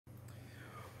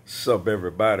What's up,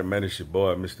 everybody? Man, it's your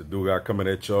boy, Mr. Dugas, coming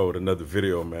at y'all with another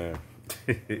video, man.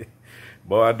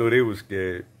 Boy, I knew they was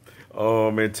scared.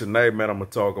 And tonight, man, I'm going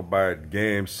to talk about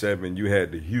Game 7. You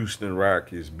had the Houston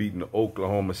Rockets beating the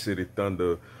Oklahoma City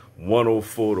Thunder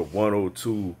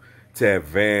 104-102 to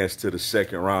advance to the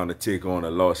second round to take on the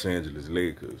Los Angeles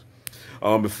Lakers.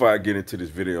 Before I get into this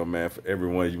video, man, for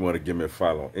everyone, you want to give me a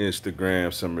follow on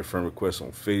Instagram, send me a friend request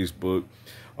on Facebook.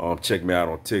 Check me out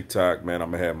on TikTok, man. I'm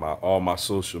gonna have all my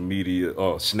social media,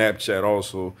 Snapchat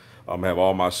also. I'm gonna have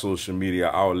all my social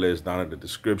media outlets down in the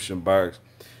description box.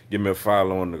 Give me a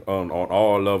follow on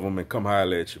all of them and come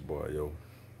holler at your boy,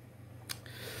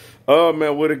 yo.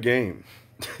 Man, what a game.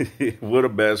 What a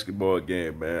basketball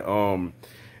game, man.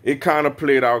 It kind of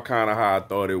played out kind of how I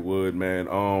thought it would,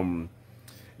 man.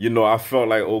 You know, I felt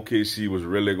like OKC was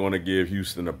really going to give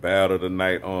Houston a battle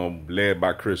tonight, led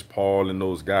by Chris Paul and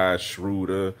those guys,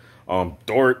 Schroeder,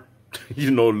 Dort,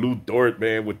 you know, Lou Dort,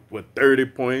 man, with 30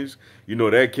 points. You know,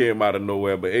 that came out of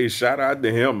nowhere. But, hey, shout out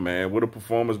to him, man. What a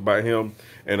performance by him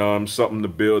and something to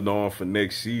build on for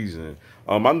next season.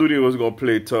 I knew they was going to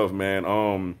play tough, man.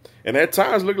 And at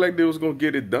times looked like they was going to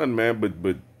get it done, man.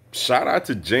 But shout out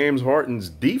to James Harden's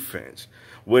defense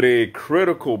with a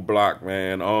critical block,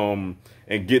 man.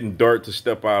 And getting Dort to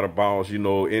step out of bounds, you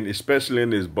know, and especially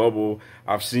in this bubble,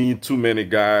 I've seen too many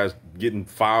guys getting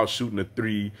foul shooting a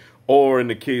three, or in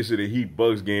the case of the Heat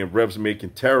Bucks game, refs making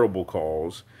terrible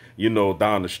calls, you know,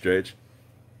 down the stretch.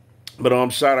 But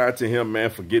shout out to him,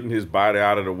 man, for getting his body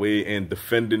out of the way and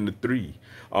defending the three.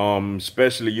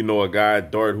 Especially, you know, a guy,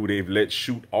 Dort, who they've let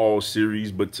shoot all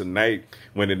series. But tonight,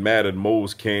 when it mattered,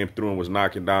 Mose came through and was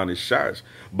knocking down his shots.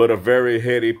 But a very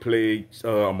heady play,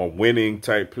 a winning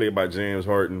type play by James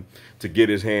Harden to get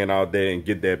his hand out there and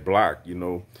get that block, you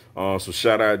know. So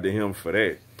shout out to him for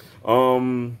that.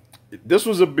 This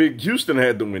was a big, Houston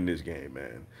had to win this game,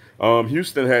 man.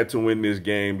 Houston had to win this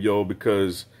game, yo,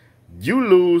 because you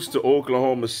lose to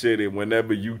Oklahoma City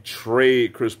whenever you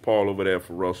trade Chris Paul over there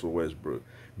for Russell Westbrook.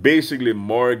 Basically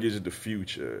mortgage the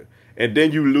future. And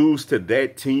then you lose to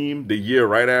that team the year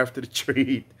right after the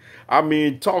trade. I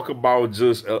mean, talk about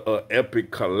just a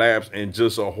epic collapse and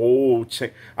just a whole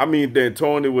change. I mean,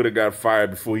 D'Antoni would have got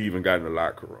fired before he even got in the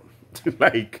locker room.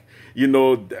 Like, you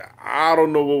know, I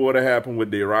don't know what would have happened with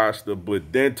their roster,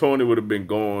 but D'Antoni would have been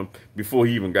gone before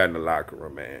he even got in the locker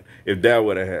room, man, if that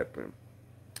would have happened.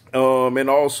 And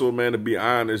also, man, to be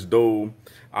honest, though,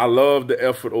 I love the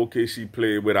effort OKC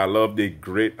played with. I love their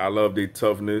grit. I love their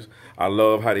toughness. I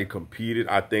love how they competed.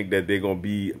 I think that they're going to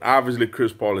be, obviously,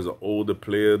 Chris Paul is an older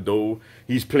player, though.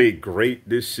 He's played great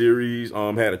this series.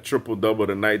 Had a triple-double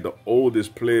tonight, the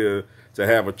oldest player to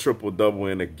have a triple-double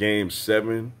in a Game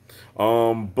 7.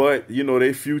 But, you know,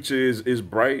 their future is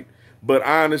bright. But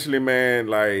honestly, man,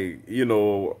 like, you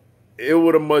know, it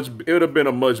would have been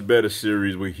a much better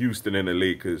series with Houston and the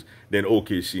Lakers than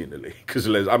OKC and the Lakers.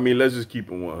 Let's just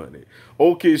keep it 100.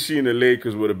 OKC and the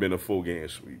Lakers would have been a 4-game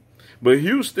sweep. But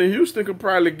Houston could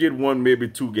probably get one, maybe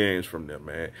 2 games from them,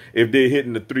 man, if they're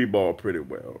hitting the 3-ball pretty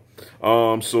well.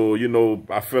 So, you know,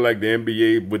 I feel like the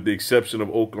NBA, with the exception of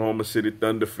Oklahoma City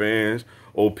Thunder fans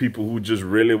or people who just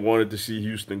really wanted to see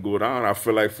Houston go down, I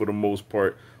feel like for the most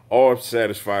part, are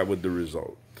satisfied with the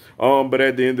result. But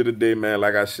at the end of the day, man,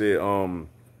 like I said,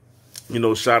 you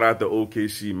know, shout out to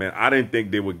OKC, man. I didn't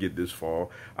think they would get this far.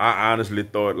 I honestly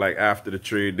thought, like, after the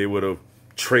trade, they would have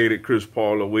traded Chris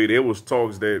Paul away. There was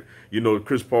talks that, you know,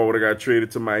 Chris Paul would have got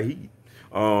traded to my Heat.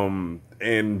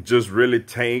 And just really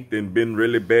tanked and been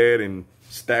really bad and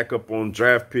stack up on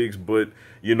draft picks. But,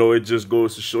 you know, it just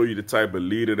goes to show you the type of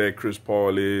leader that Chris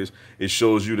Paul is. It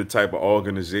shows you the type of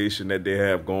organization that they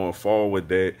have going forward,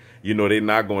 that, you know, they're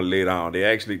not going to lay down. They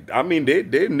actually, I mean,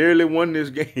 they nearly won this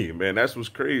game, man. That's what's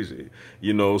crazy,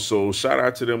 you know. So shout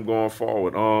out to them going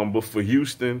forward. But for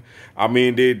Houston, I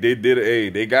mean,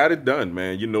 they got it done,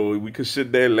 man. You know, we could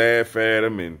sit there, laugh at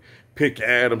them and pick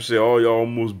at them, say, oh, y'all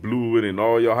almost blew it, and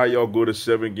how y'all go to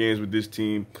 7 games with this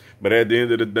team. But at the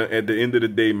end of the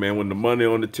day, man, when the money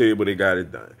on the table, they got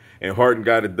it done. And Harden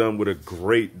got it done with a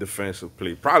great defensive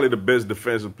play, probably the best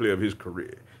defensive play of his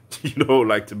career. You know,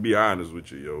 like, to be honest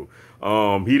with you,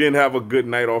 yo. He didn't have a good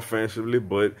night offensively,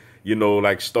 but, you know,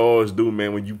 like stars do,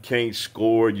 man, when you can't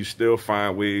score, you still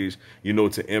find ways, you know,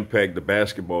 to impact the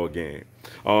basketball game.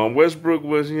 Westbrook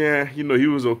was, yeah, you know, he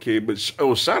was okay. But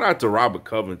shout out to Robert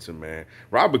Covington, man.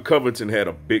 Robert Covington had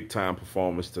a big time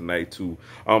performance tonight too.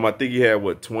 I think he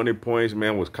had 20 points,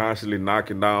 man. Was constantly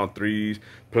knocking down threes,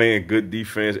 playing good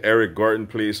defense. Eric Gordon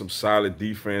played some solid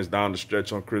defense down the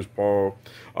stretch on Chris Paul.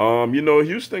 You know,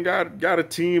 Houston got a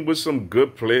team with some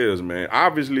good players, man.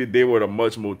 Obviously, they were a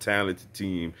much more talented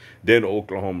team than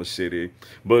Oklahoma City.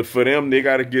 But for them, they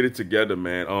got to get it together,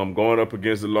 man. Going up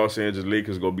against the Los Angeles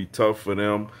Lakers is going to be tough for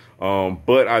them.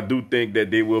 But I do think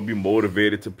that they will be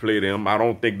motivated to play them. I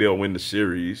don't think they'll win the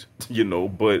series, you know,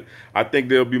 but I think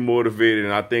they'll be motivated,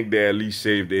 and I think they at least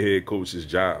save their head coach's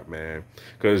job, man,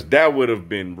 because that would have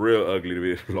been real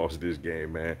ugly if they lost this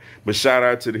game, man. But shout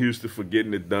out to the Houston for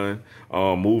getting it done,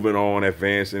 moving on,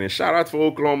 advancing, and shout out for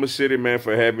Oklahoma City, man,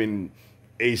 for having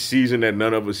a season that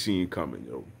none of us seen coming,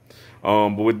 yo.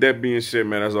 But with that being said,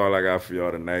 man, that's all I got for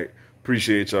y'all tonight.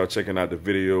 Appreciate y'all checking out the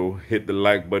video. Hit the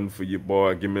like button for your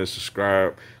boy. Give me a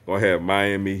subscribe. Gonna have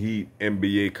Miami Heat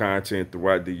NBA content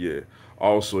throughout the year.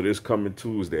 Also, this coming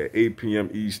Tuesday at 8 p.m.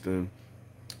 Eastern,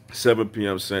 7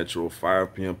 p.m. Central,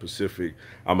 5 p.m. Pacific,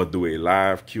 I'm going to do a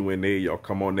live Q&A. Y'all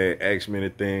come on there, ask me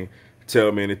anything,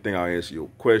 tell me anything. I'll answer your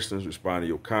questions, respond to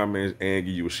your comments, and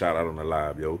give you a shout out on the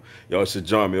live, yo. Y'all should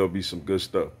join me. It'll be some good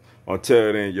stuff.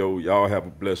 Until then, yo, y'all have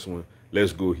a blessed one.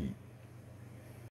 Let's go Heat.